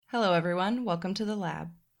Hello, everyone. Welcome to the lab.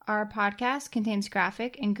 Our podcast contains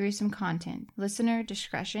graphic and gruesome content. Listener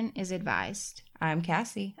discretion is advised. I'm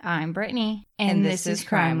Cassie. I'm Brittany. And this is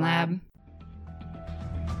Crime Lab.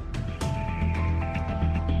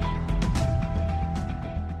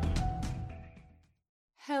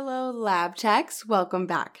 Hello, lab techs. Welcome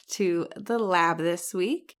back to the lab this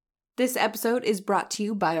week. This episode is brought to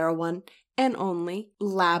you by our one and only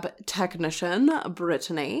lab technician,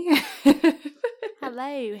 Brittany.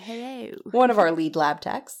 Hello. One of our lead lab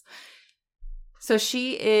techs. So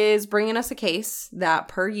she is bringing us a case that,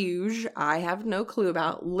 per usual, I have no clue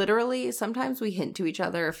about. Literally, sometimes we hint to each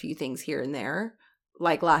other a few things here and there.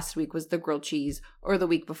 Like last week was the grilled cheese, or the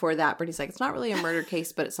week before that, Brittany's like, it's not really a murder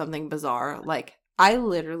case, but it's something bizarre. Like, I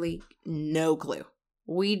literally no clue.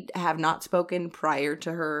 We have not spoken prior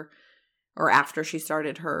to her or after she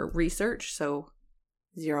started her research, so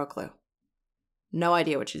zero clue. No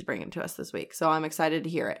idea what she's bringing to us this week, so I'm excited to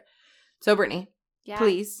hear it. So, Brittany,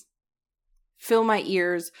 please fill my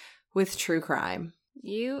ears with true crime.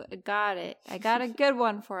 You got it. I got a good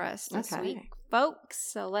one for us this week, folks.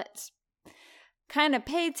 So let's kind of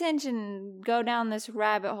pay attention and go down this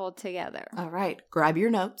rabbit hole together. All right. Grab your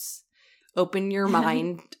notes. Open your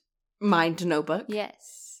mind notebook.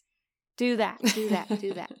 Yes. Do that.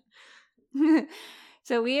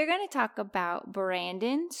 So we are going to talk about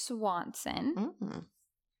Brandon Swanson. Mm-hmm.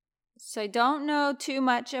 So I don't know too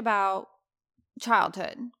much about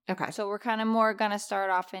childhood. Okay. So we're kind of more going to start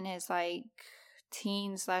off in his like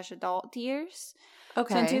teen/adult years.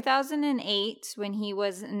 Okay. So in 2008, when he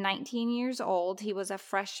was 19 years old, he was a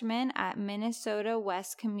freshman at Minnesota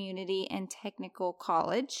West Community and Technical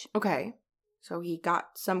College. Okay. So he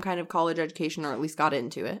got some kind of college education, or at least got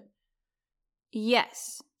into it.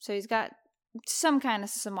 Yes. So he's got some kind of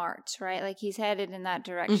smarts, right? Like he's headed in that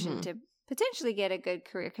direction to potentially get a good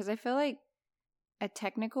career. Because I feel like a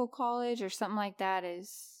technical college or something like that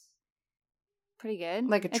is pretty good.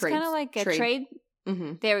 Like a trade. It's kind of like a trade.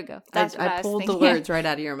 Mm-hmm. There we go. That's what I was pulled thinking. the words right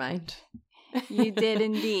out of your mind. You did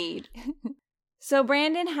indeed. So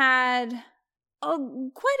Brandon had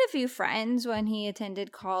quite a few friends when he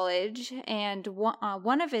attended college, and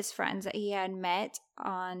one of his friends that he had met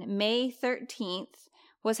on May 13th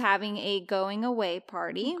was having a going away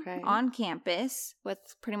party on campus with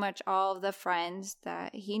pretty much all of the friends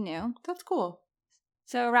that he knew. That's cool.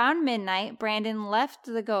 So around midnight, Brandon left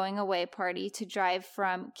the going away party to drive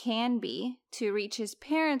from Canby to reach his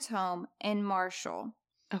parents' home in Marshall.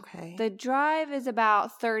 Okay. The drive is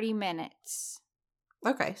about 30 minutes.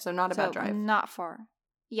 Okay, so not a bad drive. Not far.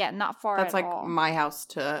 Yeah, not far That's at like all. my house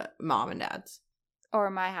to mom and dad's.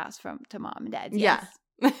 Or my house to mom and dad's. Yes. Yeah.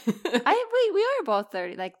 We are both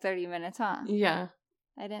 30 minutes, huh? Yeah.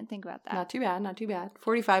 I didn't think about that. Not too bad.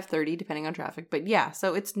 45, 30, depending on traffic. But yeah,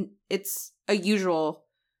 so it's a usual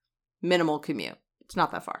minimal commute. It's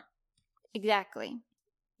not that far. Exactly.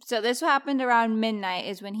 So this happened around midnight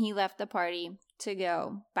is when he left the party to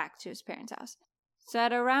go back to his parents' house. So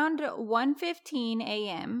at around 1:15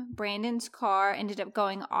 a.m., Brandon's car ended up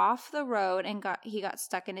going off the road and he got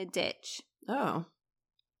stuck in a ditch. Oh.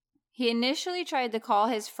 He initially tried to call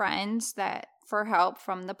his friends for help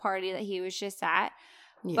from the party that he was just at,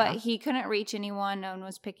 but he couldn't reach anyone. No one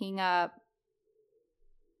was picking up.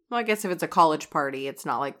 Well, I guess if it's a college party, it's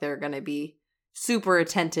not like they're going to be super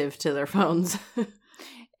attentive to their phones.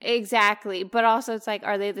 Exactly. But also it's like,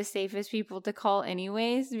 are they the safest people to call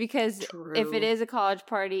anyways? Because if it is a college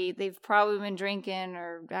party, they've probably been drinking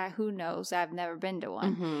or who knows? I've never been to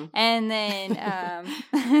one. Mm-hmm. And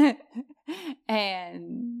then,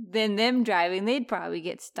 and then them driving, they'd probably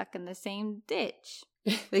get stuck in the same ditch.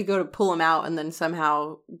 They go to pull them out and then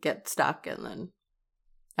somehow get stuck and then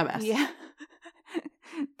a mess. Yeah.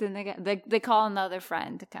 Then they call another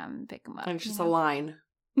friend to come and pick them up. And it's just a line.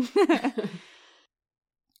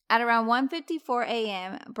 At around 1:54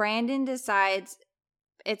 a.m., Brandon decides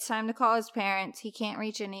it's time to call his parents. He can't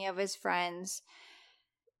reach any of his friends.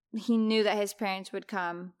 He knew that his parents would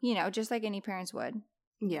come, just like any parents would.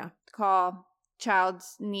 Yeah. Call, child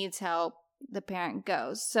needs help, the parent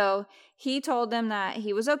goes. So he told them that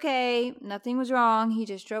he was okay, nothing was wrong. He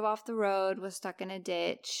just drove off the road, was stuck in a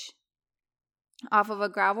ditch off of a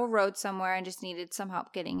gravel road somewhere and just needed some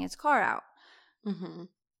help getting his car out. Mm-hmm.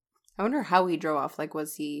 I wonder how he drove off. Like,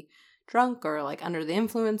 was he drunk or like under the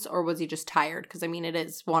influence, or was he just tired? Because I mean, it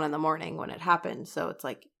is 1 a.m. when it happened, so it's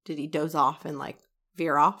like, did he doze off and like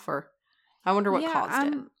veer off, or I wonder what caused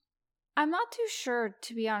it. I'm not too sure,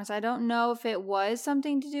 to be honest. I don't know if it was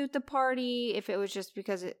something to do with the party, if it was just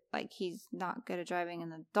because he's not good at driving in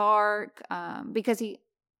the dark. Because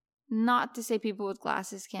not to say people with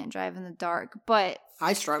glasses can't drive in the dark, but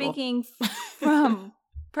I struggle. Speaking from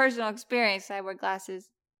personal experience. I wear glasses.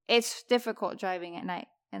 It's difficult driving at night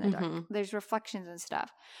in the dark. Mm-hmm. There's reflections and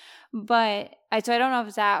stuff. But so I don't know if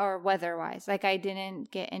it's that or weather-wise. Like, I didn't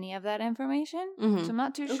get any of that information. Mm-hmm. So I'm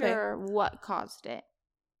not too Okay. sure what caused it.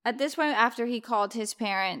 At this point, after he called his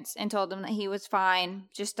parents and told them that he was fine,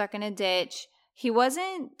 just stuck in a ditch, he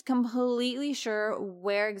wasn't completely sure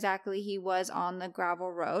where exactly he was on the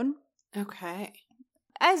gravel road. Okay.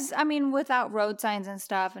 Without road signs and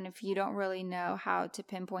stuff, and if you don't really know how to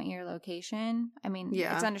pinpoint your location,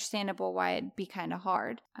 it's understandable why it'd be kind of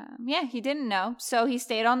hard. He didn't know. So he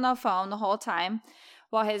stayed on the phone the whole time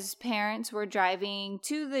while his parents were driving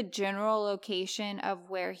to the general location of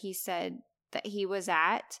where he said that he was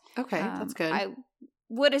at. Okay, that's good. I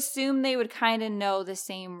would assume they would kind of know the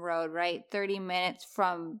same road, right? 30 minutes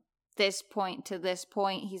from this point to this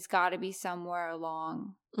point, he's got to be somewhere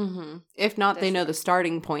along. Mm-hmm. If not, they know the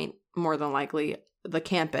starting point, more than likely, the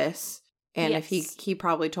campus. And Yes. if he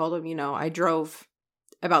probably told them, I drove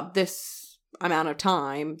about this amount of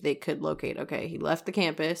time, they could locate, okay, he left the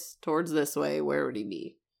campus towards this way, where would he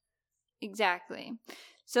be? Exactly.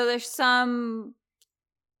 So there's some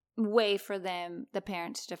way for the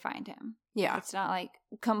parents, to find him. Yeah. It's not like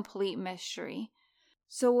complete mystery.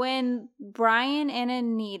 So when Brian and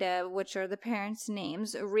Anita, which are the parents'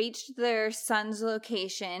 names, reached their son's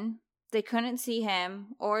location, they couldn't see him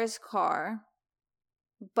or his car,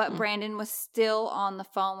 but Brandon was still on the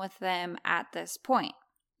phone with them at this point.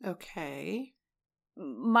 Okay.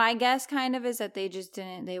 My guess kind of is that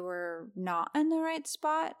they were not in the right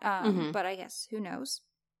spot, but I guess, who knows?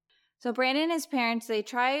 So Brandon and his parents, they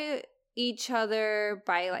try each other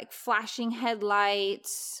by like flashing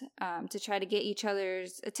headlights to try to get each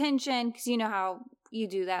other's attention, because you know how you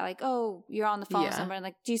do that, like, oh, you're on the phone with somebody,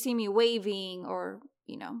 like, do you see me waving, or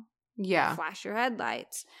flash your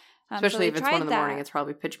headlights, especially if it's 1 a.m. It's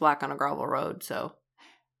probably pitch black on a gravel road. So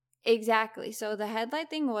exactly, so the headlight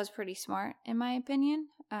thing was pretty smart in my opinion,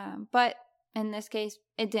 but in this case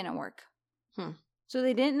it didn't work. So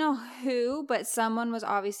they didn't know who, but someone was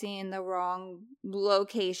obviously in the wrong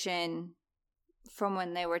location from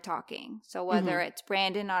when they were talking. So whether it's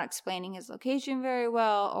Brandon not explaining his location very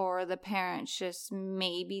well, or the parents just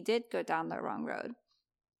maybe did go down the wrong road.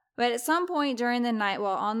 But at some point during the night,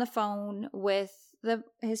 while on the phone with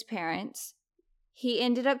his parents, he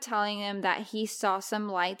ended up telling them that he saw some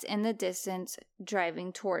lights in the distance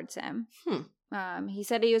driving towards him. He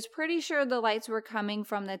said he was pretty sure the lights were coming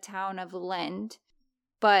from the town of Lend,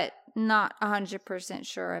 but not 100%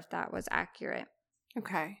 sure if that was accurate.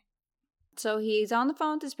 Okay. So he's on the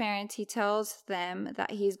phone with his parents. He tells them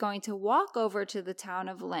that he's going to walk over to the town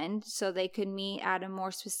of Lend so they could meet at a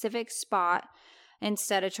more specific spot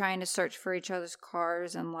instead of trying to search for each other's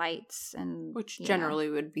cars and lights. Which generally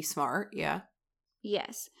would be smart, yeah.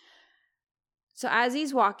 Yes. So as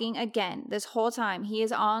he's walking, again, this whole time, he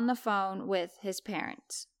is on the phone with his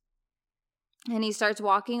parents. And he starts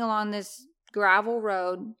walking along this gravel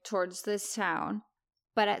road towards this town.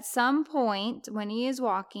 But at some point when he is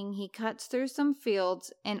walking, he cuts through some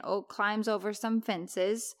fields and climbs over some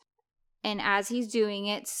fences. And as he's doing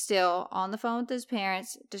it, still on the phone with his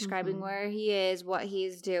parents, describing where he is, what he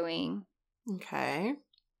is doing. Okay.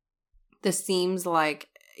 This seems like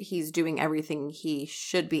he's doing everything he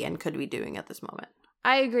should be and could be doing at this moment.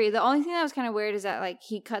 I agree. The only thing that was kind of weird is that, like,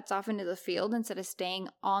 he cuts off into the field instead of staying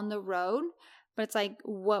on the road. But it's like,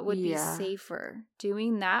 what would be safer?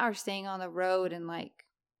 Doing that or staying on the road and, like,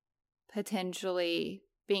 potentially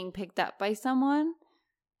being picked up by someone?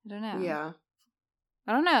 I don't know. Yeah.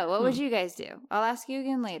 I don't know. What would you guys do? I'll ask you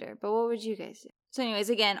again later. But what would you guys do? So anyways,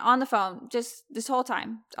 again, on the phone, just this whole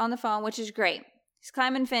time, on the phone, which is great. He's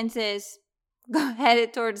climbing fences,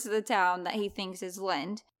 headed towards the town that he thinks is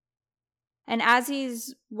Lend. And as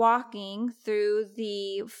he's walking through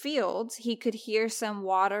the fields, he could hear some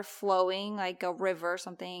water flowing, like a river or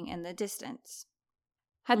something, in the distance.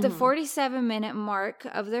 At the 47-minute mark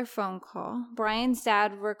of their phone call, Brian's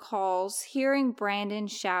dad recalls hearing Brandon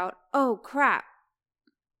shout, "Oh, crap."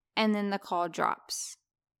 And then the call drops.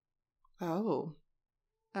 Oh.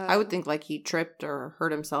 I would think like he tripped or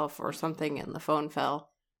hurt himself or something and the phone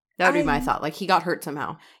fell. That would be my thought. Like he got hurt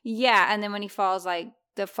somehow. Yeah, and then when he falls, like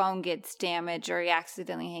the phone gets damaged or he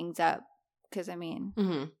accidentally hangs up. Because, I mean,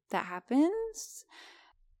 that happens.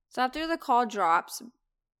 So after the call drops,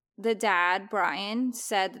 the dad, Brian,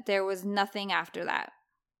 said that there was nothing after that.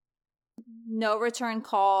 No return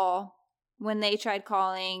call. When they tried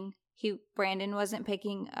calling, Brandon wasn't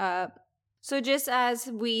picking up. So just as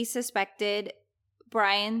we suspected,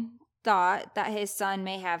 Brian thought that his son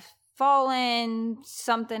may have fallen,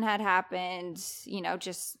 something had happened,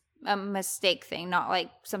 just a mistake thing, not like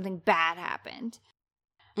something bad happened.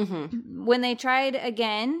 Mm-hmm. When they tried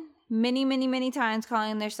again, many, many, many times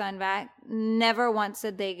calling their son back, never once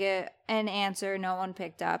did they get an answer. No one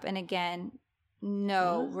picked up. And again,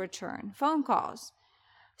 no return phone calls.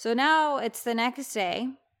 So now it's the next day.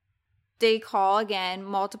 They call again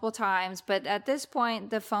multiple times, but at this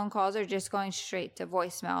point, the phone calls are just going straight to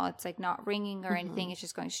voicemail. It's like not ringing or anything. It's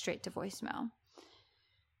just going straight to voicemail.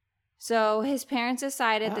 So his parents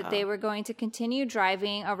decided that they were going to continue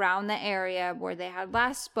driving around the area where they had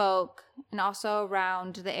last spoke and also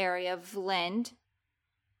around the area of Lind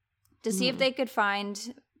to see if they could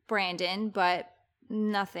find Brandon, but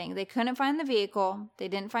nothing. They couldn't find the vehicle. They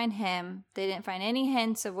didn't find him. They didn't find any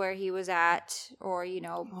hints of where he was at or,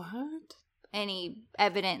 any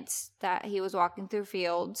evidence that he was walking through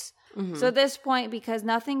fields. Mm-hmm. So at this point, because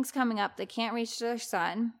nothing's coming up, they can't reach their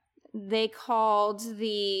son. They called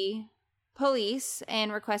the police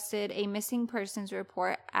and requested a missing persons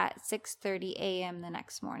report at 6:30 a.m. the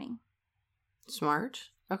next morning. Smart.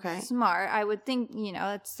 Okay. Smart. I would think,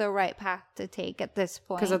 it's the right path to take at this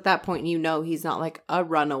point. Because at that point, he's not like a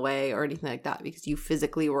runaway or anything like that because you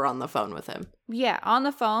physically were on the phone with him. Yeah, on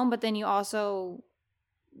the phone, but then you also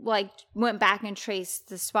went back and traced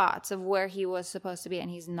the spots of where he was supposed to be and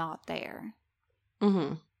he's not there.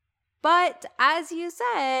 Mm-hmm. But as you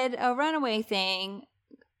said, a runaway thing,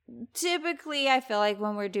 typically I feel like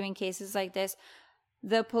when we're doing cases like this,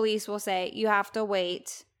 the police will say, you have to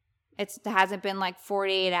wait. It hasn't been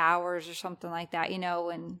 48 hours or something like that,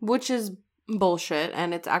 and which is bullshit,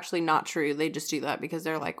 and it's actually not true. They just do that because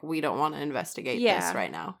they're like, we don't want to investigate this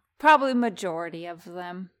right now. Probably majority of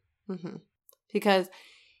them. Mm-hmm. Because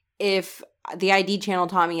if the ID channel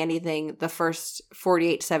taught me anything, the first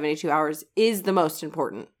 48 to 72 hours is the most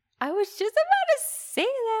important. I was just about to say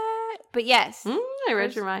that. But yes. I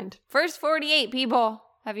read your mind. First 48, people.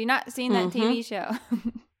 Have you not seen that TV show?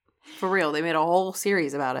 For real. They made a whole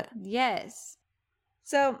series about it. Yes.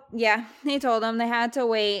 So, yeah, he told them they had to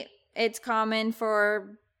wait. It's common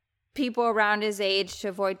for people around his age to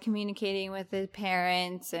avoid communicating with his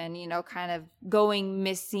parents and, kind of going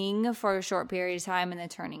missing for a short period of time and then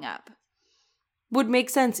turning up. Would make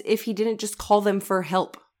sense if he didn't just call them for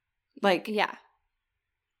help. Yeah.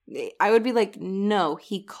 I would be like, no,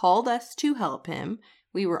 he called us to help him.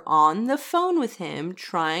 We were on the phone with him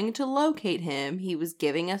trying to locate him. He was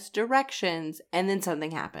giving us directions and then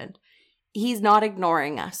something happened. He's not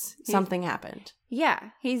ignoring us. Something happened. Yeah,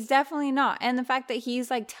 he's definitely not. And the fact that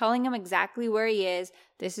he's telling him exactly where he is.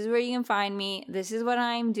 This is where you can find me. This is what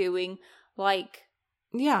I'm doing.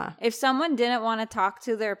 Yeah. If someone didn't want to talk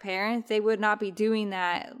to their parents, they would not be doing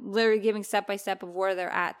that, literally giving step by step of where they're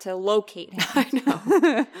at to locate him. I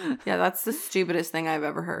know. Yeah, that's the stupidest thing I've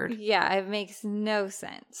ever heard. Yeah, it makes no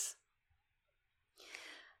sense.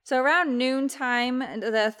 So around noontime,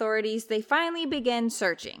 the authorities, they finally began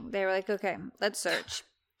searching. They were like, okay, let's search.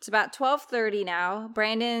 It's about 12:30 now.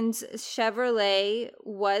 Brandon's Chevrolet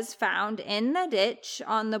was found in the ditch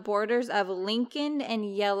on the borders of Lincoln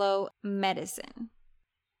and Yellow Medicine.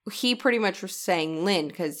 He pretty much was saying Lind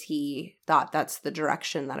because he thought that's the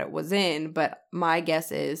direction that it was in. But my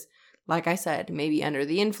guess is, like I said, maybe under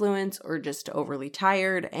the influence or just overly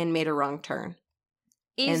tired and made a wrong turn.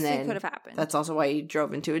 Easily could have happened. That's also why he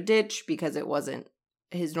drove into a ditch because it wasn't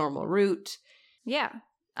his normal route. Yeah.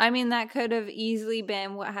 I mean, that could have easily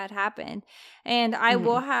been what had happened. And I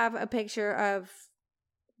will have a picture of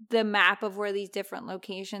the map of where these different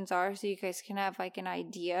locations are so you guys can have an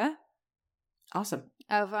idea. Awesome.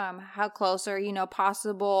 Of how close or,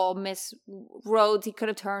 possible miss roads he could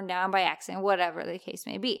have turned down by accident, whatever the case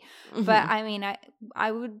may be. Mm-hmm. But I mean,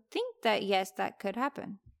 I would think that, yes, that could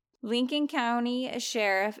happen. Lincoln County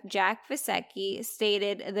Sheriff Jack Visecki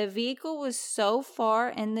stated the vehicle was so far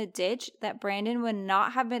in the ditch that Brandon would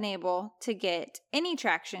not have been able to get any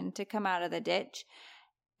traction to come out of the ditch.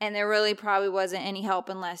 And there really probably wasn't any help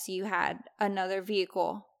unless you had another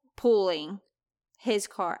vehicle pulling his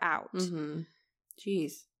car out. Mm-hmm.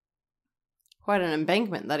 Jeez. Quite an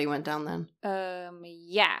embankment that he went down then.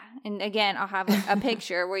 Yeah. And again, I'll have a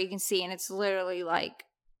picture where you can see, and it's literally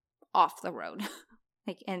off the road.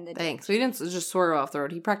 In the Thanks. So he didn't just swerve off the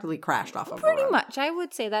road. He practically crashed off of the road. Pretty much. I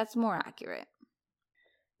would say that's more accurate.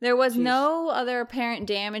 There was no other apparent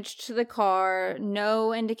damage to the car,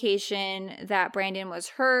 no indication that Brandon was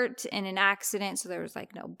hurt in an accident, so there was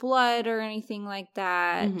no blood or anything like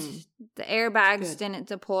that. Mm-hmm. The airbags didn't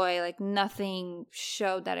deploy, nothing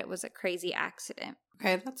showed that it was a crazy accident.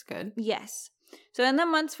 Okay, that's good. Yes. So in the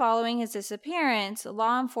months following his disappearance,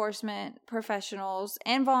 law enforcement professionals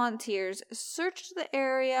and volunteers searched the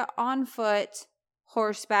area on foot,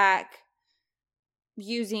 horseback,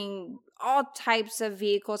 using all types of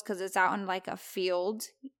vehicles because it's out in like a field,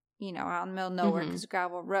 out in the middle of nowhere because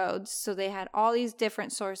gravel roads. So they had all these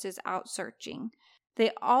different sources out searching.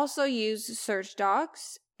 They also used search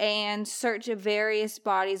dogs and searched various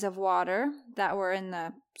bodies of water that were in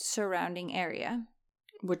the surrounding area.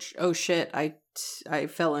 Which, oh shit, I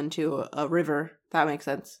fell into a river. That makes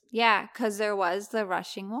sense. Yeah, because there was the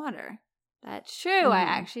rushing water. That's true. I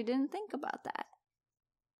actually didn't think about that.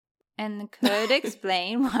 And could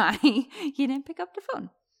explain why you didn't pick up the phone.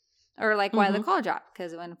 Or like why the call dropped.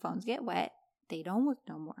 Because when phones get wet, they don't work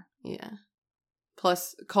no more. Yeah.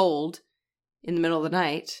 Plus cold in the middle of the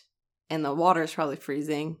night. And the water's probably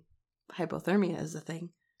freezing. Hypothermia is a thing.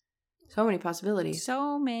 So many possibilities.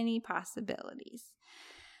 So many possibilities.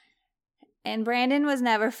 And Brandon was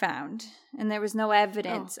never found. And there was no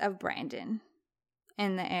evidence of Brandon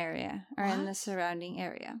in the area. Or in the surrounding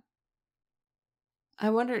area. I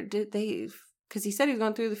wonder, did they, because he said he was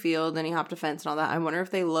going through the field, then he hopped a fence and all that. I wonder if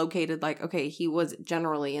they located, like, okay, he was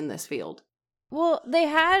generally in this field. Well, they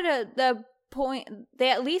had the point, they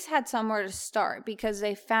at least had somewhere to start because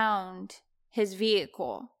they found his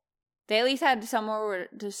vehicle. They at least had somewhere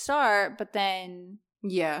to start, but then...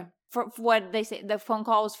 Yeah. For what they say, the phone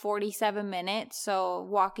call was 47 minutes, so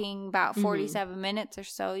walking about 47 minutes or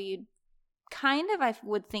so, you'd I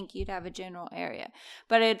would think you'd have a general area.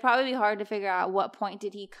 But it'd probably be hard to figure out what point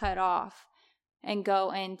did he cut off and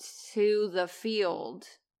go into the field.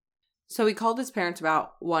 So he called his parents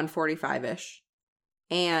about 1:45-ish.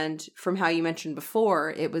 And from how you mentioned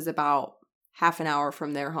before, it was about half an hour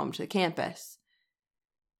from their home to the campus.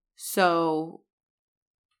 So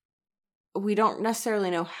we don't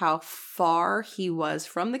necessarily know how far he was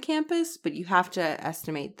from the campus, but you have to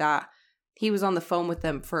estimate that he was on the phone with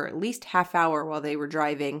them for at least half hour while they were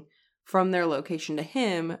driving from their location to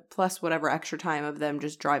him, plus whatever extra time of them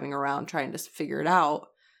just driving around trying to figure it out.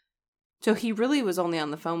 So he really was only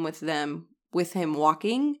on the phone with him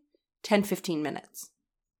walking 10-15 minutes.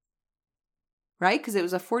 Right? Because it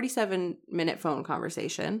was a 47-minute phone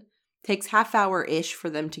conversation. Takes half hour-ish for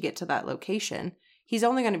them to get to that location. He's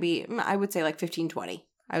only going to be, I would say, like 15-20.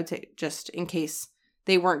 I would say just in case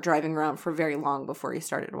they weren't driving around for very long before he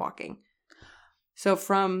started walking. So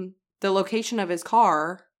from the location of his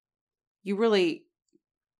car, you really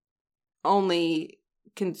only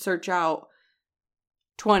can search out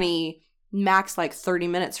 20, max like 30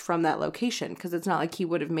 minutes from that location. Because it's not like he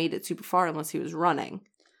would have made it super far unless he was running.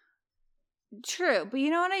 True. But you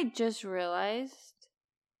know what I just realized?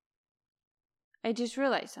 I just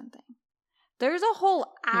realized something. There's a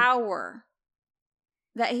whole hour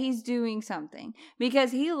that he's doing something.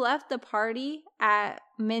 Because he left the party at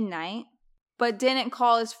midnight. But didn't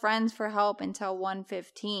call his friends for help until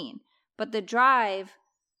 1:15. But the drive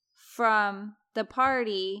from the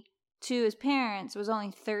party to his parents was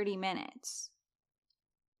only 30 minutes.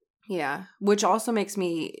 Yeah, which also makes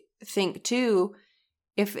me think, too,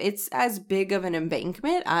 if it's as big of an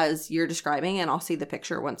embankment as you're describing, and I'll see the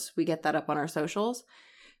picture once we get that up on our socials,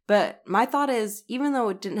 but my thought is, even though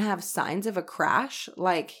it didn't have signs of a crash,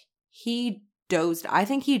 like, I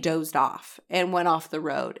think he dozed off and went off the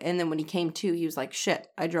road. And then when he came to, he was like, shit,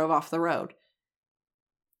 I drove off the road.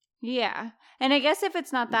 Yeah. And I guess if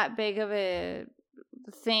it's not that big of a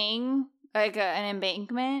thing, like an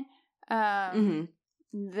embankment, the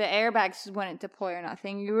airbags wouldn't deploy or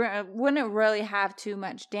nothing. You wouldn't really have too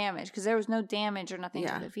much damage because there was no damage or nothing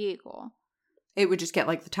to the vehicle. It would just get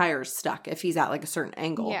like the tires stuck if he's at like a certain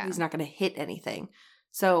angle. Yeah. He's not going to hit anything.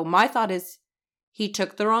 So my thought is, he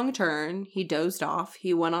took the wrong turn, he dozed off,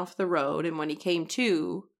 he went off the road, and when he came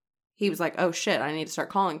to, he was like, oh shit, I need to start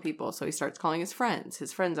calling people. So he starts calling his friends.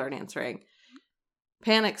 His friends aren't answering.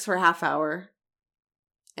 Panics for a half hour,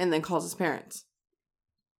 and then calls his parents.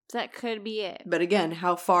 That could be it. But again,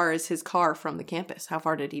 how far is his car from the campus? How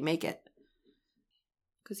far did he make it?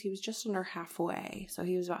 Because he was just under halfway, so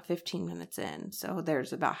he was about 15 minutes in. So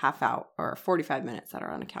there's about half hour, or 45 minutes that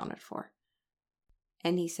are unaccounted for.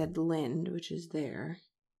 And he said Lind, which is there.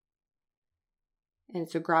 And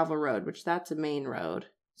it's a gravel road, which that's a main road.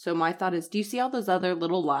 So my thought is, do you see all those other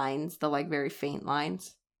little lines, the like very faint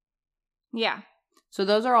lines? Yeah. So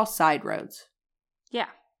those are all side roads. Yeah.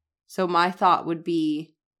 So my thought would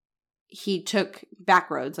be he took back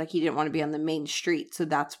roads, like he didn't want to be on the main street. So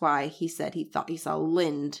that's why he said he thought he saw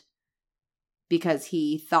Lind, because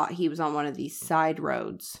he thought he was on one of these side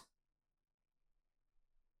roads.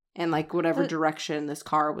 And like whatever direction this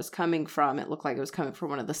car was coming from, it looked like it was coming from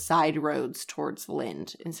one of the side roads towards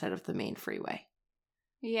Lind instead of the main freeway.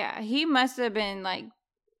 Yeah, he must have been like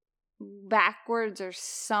backwards or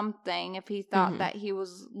something if he thought that he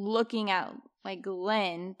was looking at like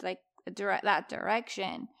Lind, like that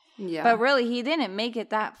direction. Yeah. But really, he didn't make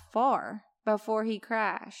it that far before he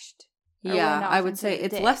crashed. Yeah, I would say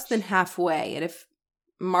it's less than halfway. And if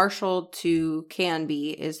Marshall to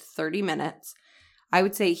Canby is 30 minutes, I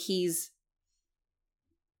would say he's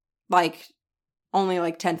like only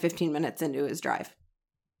like 10, 15 minutes into his drive.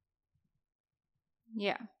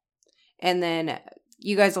 Yeah. And then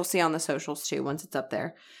you guys will see on the socials too once it's up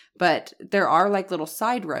there. But there are like little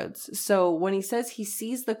side roads. So when he says he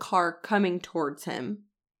sees the car coming towards him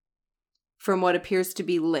from what appears to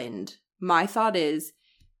be Lind, my thought is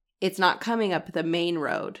it's not coming up the main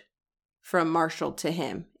road from Marshall to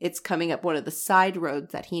him. It's coming up one of the side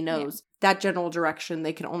roads that he knows. Yeah. That general direction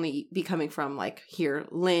they can only be coming from like here,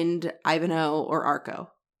 Lind, Ivanhoe, or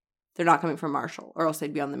Arco. They're not coming from Marshall, or else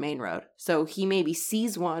they'd be on the main road. So he maybe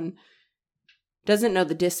sees one, doesn't know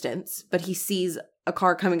the distance, but he sees a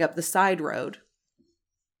car coming up the side road.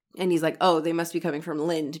 And he's like, oh, they must be coming from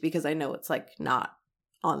Lind because I know it's like not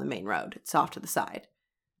on the main road. It's off to the side.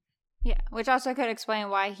 Yeah, which also could explain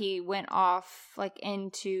why he went off like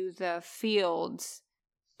into the fields.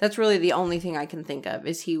 That's really the only thing I can think of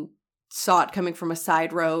is he saw it coming from a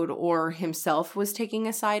side road or himself was taking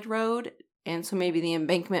a side road. And so maybe the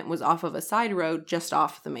embankment was off of a side road just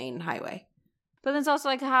off the main highway. But then it's also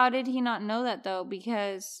like, how did he not know that though?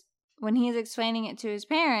 Because when he's explaining it to his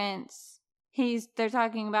parents, they're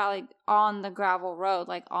talking about like on the gravel road,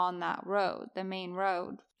 like on that road, the main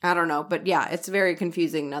road. I don't know, but yeah, it's very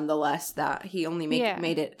confusing nonetheless that he only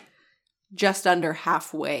made it just under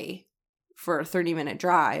halfway for a 30-minute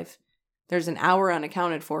drive. There's an hour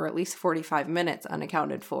unaccounted for, at least 45 minutes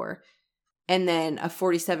unaccounted for, and then a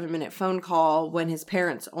 47-minute phone call when his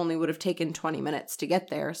parents only would have taken 20 minutes to get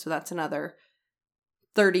there. So that's another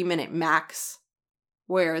 30-minute max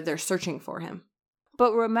where they're searching for him.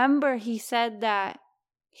 But remember, he said that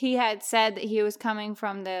he had said that he was coming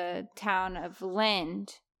from the town of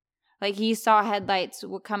Lind. Like, he saw headlights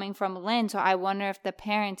were coming from Lind, so I wonder if the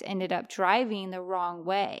parents ended up driving the wrong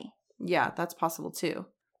way. Yeah, that's possible too.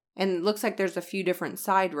 And it looks like there's a few different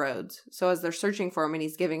side roads. So as they're searching for him and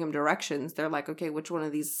he's giving them directions, they're like, okay, which one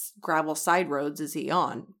of these gravel side roads is he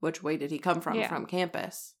on? Which way did he come from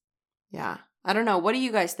campus? Yeah. I don't know. What do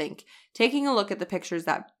you guys think? Taking a look at the pictures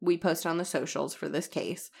that we post on the socials for this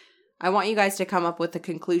case, I want you guys to come up with the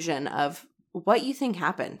conclusion of what you think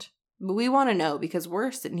happened. We want to know because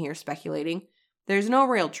we're sitting here speculating. There's no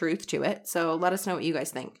real truth to it. So let us know what you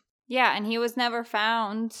guys think. Yeah, and he was never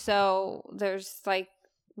found. So there's like,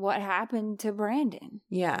 what happened to Brandon?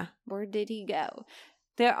 Yeah. Where did he go?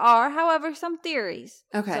 There are, however, some theories.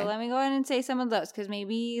 Okay. So let me go ahead and say some of those because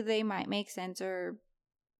maybe they might make sense or,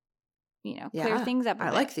 clear things up a bit.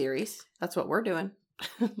 I like theories. That's what we're doing.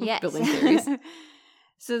 Yes. Building theories.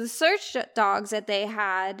 So the search dogs that they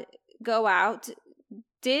had go out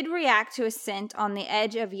did react to a scent on the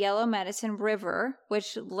edge of Yellow Medicine River,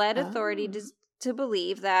 which led authorities to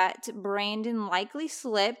believe that Brandon likely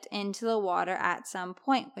slipped into the water at some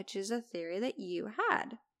point, which is a theory that you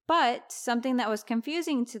had. But something that was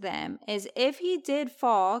confusing to them is if he did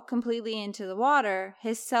fall completely into the water,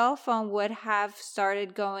 his cell phone would have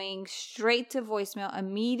started going straight to voicemail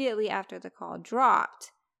immediately after the call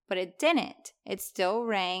dropped. But it didn't. It still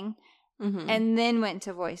rang and then went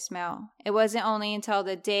to voicemail. It wasn't only until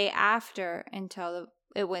the day after until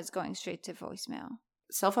it was going straight to voicemail.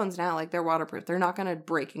 Cell phones now, like, they're waterproof. They're not going to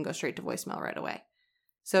break and go straight to voicemail right away.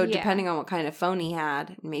 So depending on what kind of phone he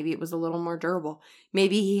had, maybe it was a little more durable.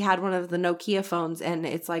 Maybe he had one of the Nokia phones and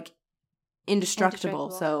it's like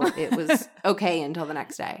indestructible. So it was okay until the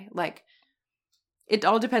next day. Like, it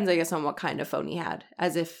all depends, I guess, on what kind of phone he had,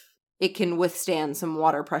 as if it can withstand some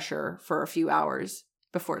water pressure for a few hours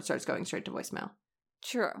before it starts going straight to voicemail.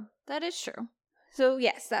 True. That is true. So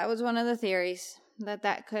yes, that was one of the theories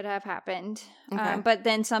that could have happened. Okay. But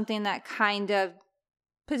then something that kind of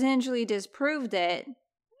potentially disproved it.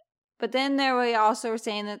 But then there were also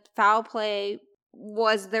saying that foul play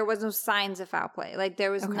there was no signs of foul play. Like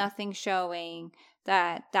there was nothing showing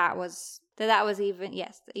that was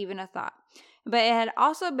even a thought. But it had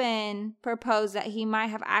also been proposed that he might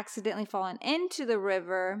have accidentally fallen into the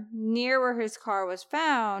river near where his car was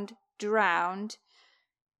found, drowned.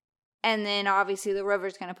 And then obviously the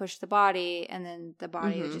river's going to push the body and then the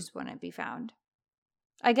body just wouldn't be found.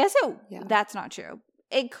 I guess that's not true.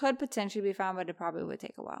 It could potentially be found, but it probably would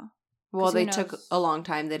take a while. Well, they took a long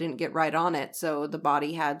time. They didn't get right on it. So the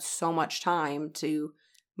body had so much time to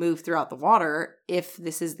move throughout the water if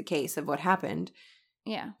this is the case of what happened.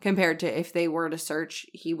 Yeah. Compared to if they were to search,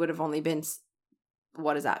 he would have only been,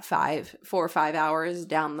 4 or 5 hours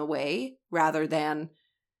down the way rather than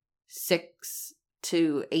 6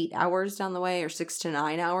 to 8 hours down the way or 6 to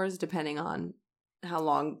 9 hours, depending on how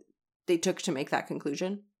long they took to make that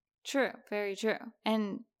conclusion. True. Very true.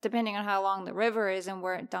 And depending on how long the river is and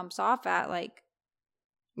where it dumps off at, like,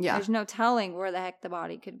 yeah, there's no telling where the heck the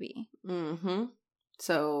body could be. Mm-hmm.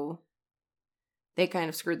 So they kind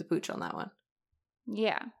of screwed the pooch on that one.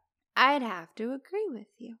 Yeah. I'd have to agree with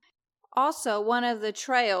you. Also, one of the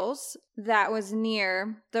trails that was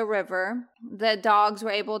near the river, the dogs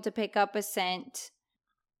were able to pick up a scent.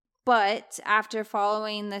 But after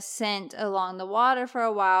following the scent along the water for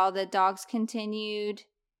a while, the dogs continued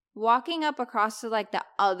walking up across to like the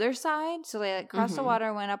other side. So they like crossed the water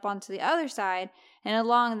and went up onto the other side. And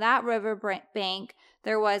along that river bank,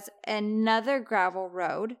 there was another gravel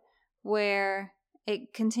road where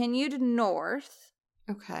it continued north.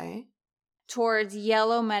 Okay. Towards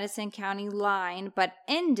Yellow Medicine County line, but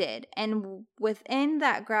ended. And within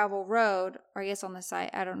that gravel road, or I guess on the side,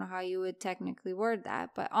 I don't know how you would technically word that,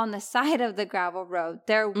 but on the side of the gravel road,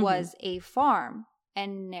 there was a farm.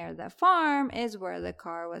 And near the farm is where the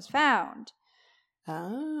car was found.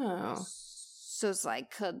 Oh. So it's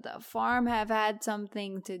like, could the farm have had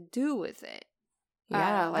something to do with it?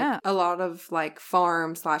 Yeah, like a lot of like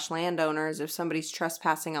farm/landowners, if somebody's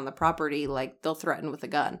trespassing on the property, like they'll threaten with a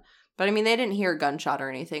gun. But I mean, they didn't hear a gunshot or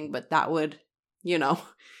anything, but that would,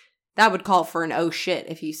 that would call for an oh shit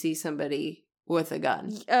if you see somebody with a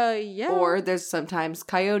gun. Yeah. Or there's sometimes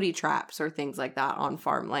coyote traps or things like that on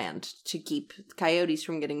farmland to keep coyotes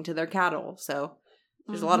from getting to their cattle. So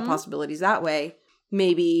there's a lot of possibilities that way.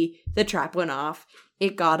 Maybe the trap went off,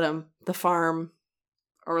 it got him, the farm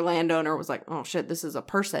or landowner was like, oh shit, this is a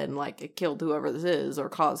person, like it killed whoever this is or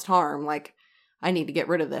caused harm. Like, I need to get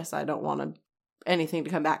rid of this. I don't want anything to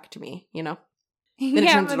come back to me, Then it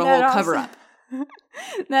turns into a whole cover up.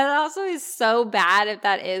 That also is so bad if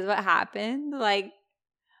that is what happened. Like,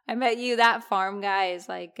 I bet you that farm guy is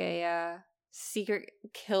like a secret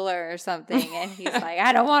killer or something. And he's like,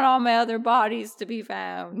 I don't want all my other bodies to be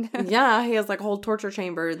found. Yeah, he has like a whole torture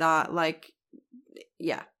chamber that like,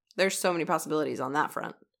 yeah, there's so many possibilities on that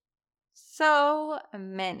front. So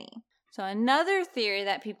many. So another theory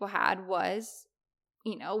that people had was,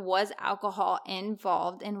 was alcohol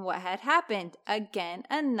involved in what had happened? Again,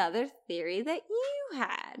 another theory that you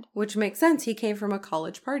had. Which makes sense. He came from a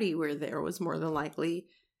college party where there was more than likely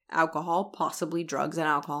alcohol, possibly drugs and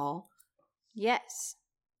alcohol. Yes.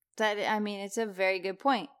 It's a very good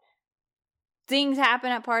point. Things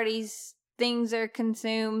happen at parties. Things are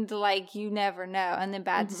consumed like you never know. And then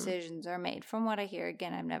bad decisions are made. From what I hear,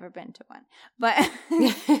 again, I've never been to one. But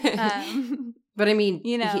but I mean,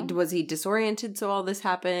 was he disoriented so all this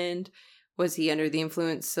happened? Was he under the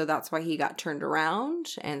influence so that's why he got turned around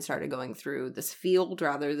and started going through this field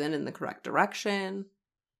rather than in the correct direction?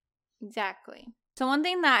 Exactly. So one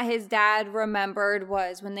thing that his dad remembered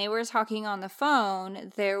was when they were talking on the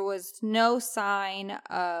phone, there was no sign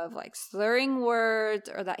of like slurring words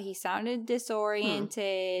or that he sounded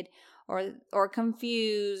disoriented or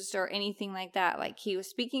confused or anything like that. Like he was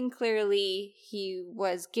speaking clearly. He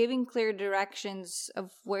was giving clear directions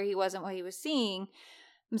of where he was and what he was seeing.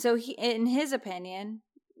 And so in his opinion,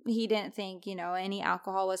 he didn't think, any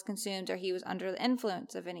alcohol was consumed or he was under the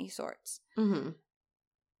influence of any sorts. Mm-hmm.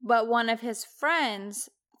 But one of his friends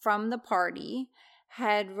from the party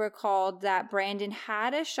had recalled that Brandon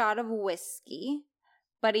had a shot of whiskey,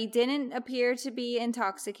 but he didn't appear to be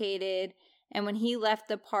intoxicated. And when he left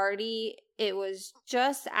the party, it was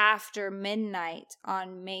just after midnight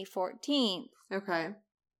on May 14th. Okay.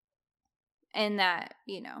 And that,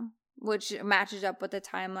 which matches up with the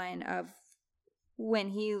timeline of when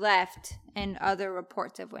he left and other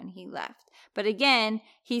reports of when he left. But again,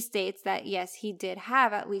 he states that, yes, he did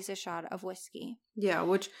have at least a shot of whiskey. Yeah,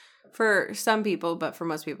 which for some people, but for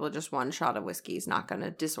most people, just one shot of whiskey is not going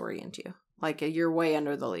to disorient you. Like, you're way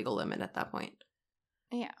under the legal limit at that point.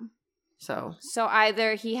 Yeah. So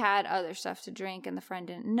either he had other stuff to drink and the friend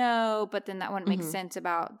didn't know, but then that wouldn't make sense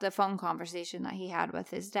about the phone conversation that he had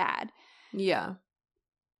with his dad. Yeah.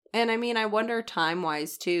 And I mean, I wonder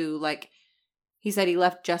time-wise, too, like, he said he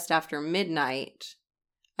left just after midnight.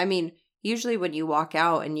 I mean, usually when you walk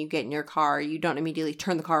out and you get in your car, you don't immediately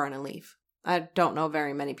turn the car on and leave. I don't know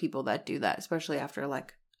very many people that do that, especially after,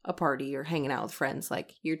 like, a party or hanging out with friends.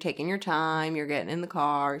 Like, you're taking your time, you're getting in the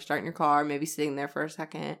car, starting your car, maybe sitting there for a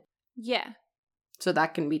second. Yeah. So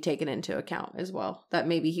that can be taken into account as well. That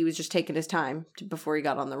maybe he was just taking his time before he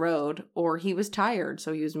got on the road, or he was tired,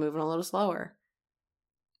 so he was moving a little slower.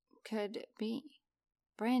 Could be.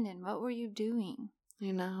 Brandon, what were you doing?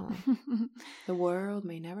 I know. The world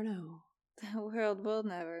may never know. The world will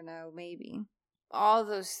never know, maybe. All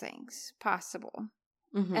those things possible.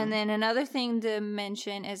 Mm-hmm. And then another thing to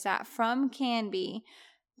mention is that from Canby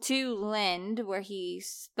to Lind, where he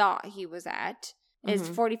thought he was at, is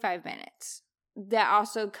 45 minutes. That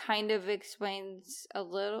also kind of explains a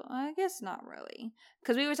little, I guess not really.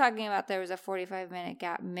 Because we were talking about there was a 45-minute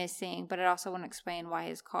gap missing, but it also wouldn't explain why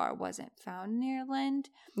his car wasn't found near Lind.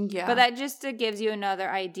 Yeah. But that just gives you another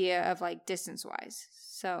idea of, like, distance-wise.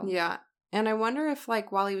 So. Yeah. And I wonder if,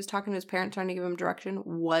 like, while he was talking to his parents trying to give him direction,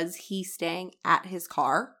 was he staying at his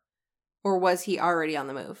car? Or was he already on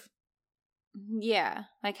the move? Yeah.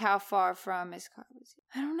 Like, how far from his car was he?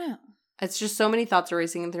 I don't know. It's just so many thoughts are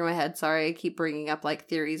racing through my head. Sorry, I keep bringing up, like,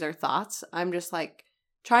 theories or thoughts. I'm just, like,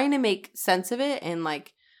 trying to make sense of it and,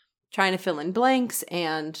 like, trying to fill in blanks.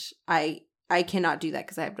 And I cannot do that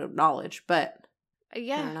because I have no knowledge. But,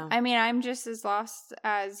 yeah. I mean, I'm just as lost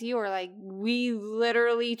as you are. Like, we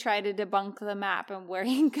literally try to debunk the map and where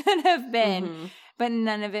he could have been. But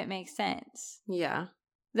none of it makes sense. Yeah.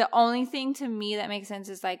 The only thing to me that makes sense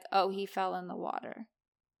is, like, oh, he fell in the water.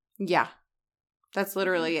 Yeah. That's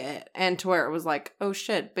literally it. And to where it was like, oh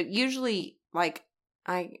shit. But usually, like,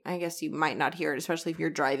 I guess you might not hear it, especially if you're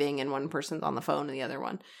driving and one person's on the phone and the other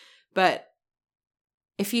one. But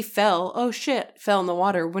if he fell, oh shit, fell in the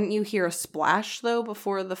water, wouldn't you hear a splash though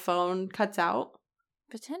before the phone cuts out?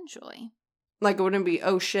 Potentially. Like, it wouldn't be,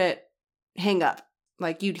 oh shit, hang up.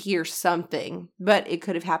 Like, you'd hear something, but it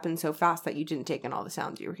could have happened so fast that you didn't take in all the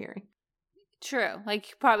sounds you were hearing. True. Like,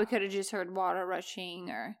 you probably could have just heard water rushing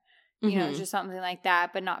or, you know, just something like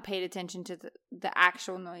that, but not paid attention to the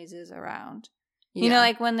actual noises around. Yeah. You know,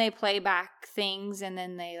 like when they play back things and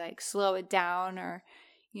then they, like, slow it down or,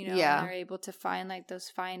 you know, and they're able to find, like, those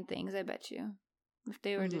fine things, I bet you. If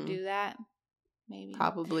they were to do that, maybe.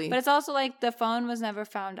 Probably. But it's also, like, the phone was never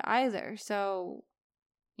found either. So,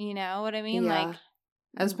 you know what I mean? Yeah. Like,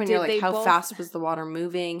 at this point, you're like, how fast was the water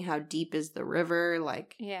moving? How deep is the river?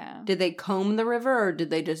 Like, did they comb the river or did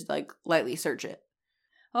they just, like, lightly search it?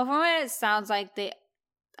 Well, from what it sounds like, the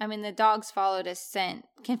dogs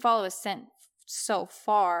can follow a scent so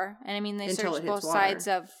far. And I mean, they searched both sides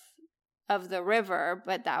of the river,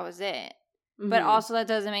 but that was it. But also that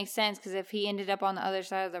doesn't make sense because if he ended up on the other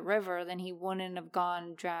side of the river, then he wouldn't have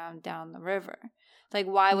drowned down the river. Like,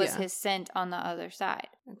 why was his scent on the other side?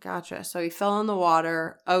 Gotcha. So he fell in the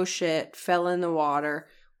water. Oh, shit. Fell in the water.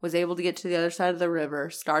 Was able to get to the other side of the river.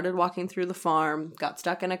 Started walking through the farm. Got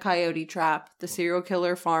stuck in a coyote trap. The serial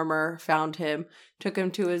killer farmer found him. Took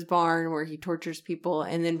him to his barn where he tortures people.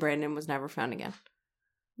 And then Brandon was never found again.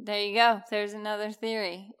 There you go. There's another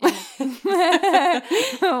theory. What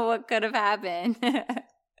could have happened?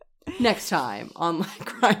 Next time on My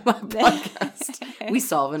Crime Lab Podcast, we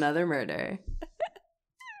solve another murder.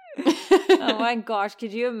 Oh my gosh,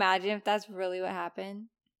 could you imagine if that's really what happened?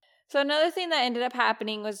 So another thing that ended up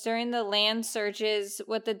happening was during the land searches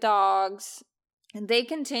with the dogs, they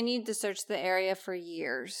continued to search the area for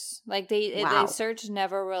years. Like, the search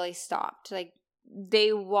never really stopped. Like,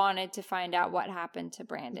 they wanted to find out what happened to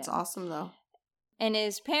Brandon. It's awesome, though. And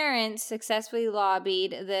his parents successfully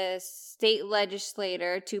lobbied the state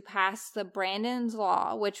legislature to pass the Brandon's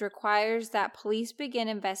Law, which requires that police begin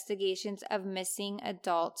investigations of missing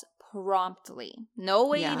adults promptly. No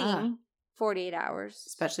waiting 48 hours.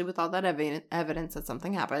 Especially with all that evidence that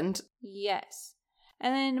something happened. Yes.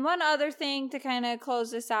 And then one other thing to kind of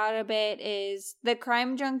close this out a bit is the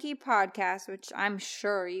Crime Junkie podcast, which I'm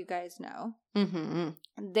sure you guys know.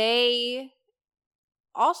 They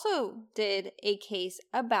also did a case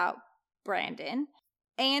about Brandon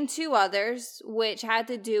and two others, which had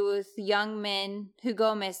to do with young men who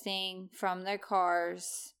go missing from their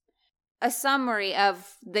cars. A summary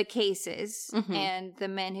of the cases and the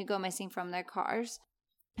men who go missing from their cars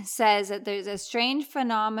says that there's a strange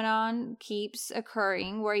phenomenon keeps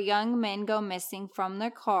occurring where young men go missing from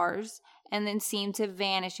their cars and then seem to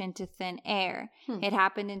vanish into thin air. It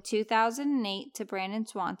happened in 2008 to Brandon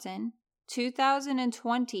Swanson,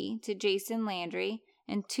 2020 to Jason Landry,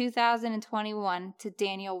 and 2021 to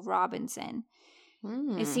Daniel Robinson.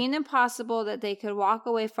 It seemed impossible that they could walk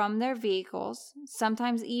away from their vehicles,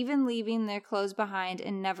 sometimes even leaving their clothes behind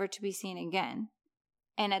and never to be seen again.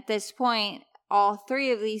 And at this point, all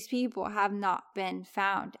three of these people have not been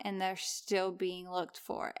found and they're still being looked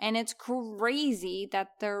for. And it's crazy that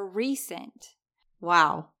they're recent.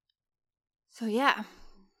 Wow. So yeah,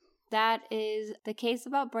 that is the case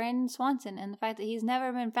about Brandon Swanson and the fact that he's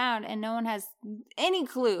never been found and no one has any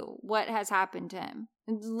clue what has happened to him.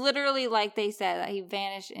 It's literally like they said, that he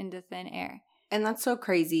vanished into thin air. And that's so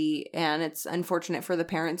crazy. And it's unfortunate for the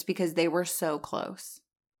parents because they were so close.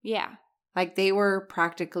 Yeah. Like, they were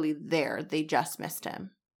practically there. They just missed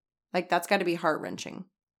him. Like, that's got to be heart-wrenching.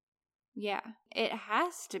 Yeah, it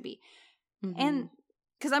has to be. And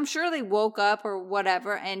because I'm sure they woke up or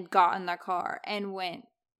whatever and got in their car and went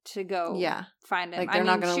to go find him. Like, they're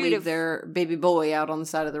not going to leave their baby boy out on the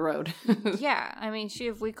side of the road. Yeah. I mean,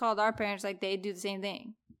 shoot, if we called our parents, like, they'd do the same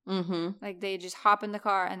thing. Mm-hmm. Like, they just hop in the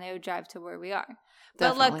car and they would drive to where we are. But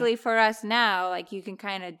Definitely. luckily for us now, like, you can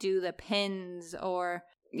kind of do the pins or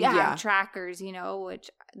trackers, you know, which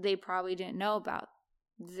they probably didn't know about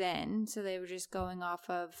then. So they were just going off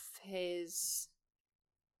of his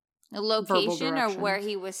location or where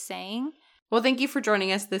he was saying. Well, thank you for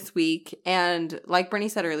joining us this week. And like Brittany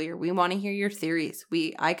said earlier, we want to hear your theories.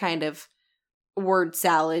 I kind of word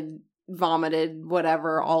salad, vomited,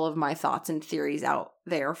 whatever, all of my thoughts and theories out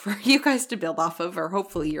there for you guys to build off of, or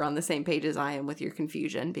hopefully you're on the same page as I am with your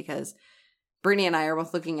confusion, because Brittany and I are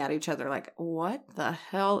both looking at each other like, what the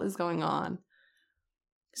hell is going on?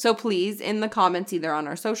 So please, in the comments, either on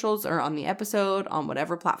our socials or on the episode, on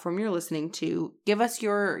whatever platform you're listening to, give us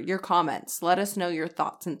your comments. Let us know your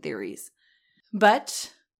thoughts and theories.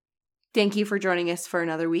 But thank you for joining us for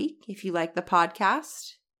another week. If you like the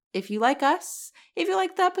podcast, if you like us, if you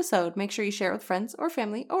like the episode, make sure you share it with friends or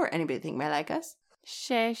family or anybody that may like us.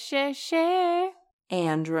 Share, share, share.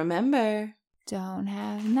 And remember, don't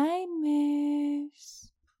have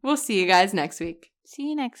nightmares. We'll see you guys next week. See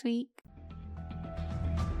you next week.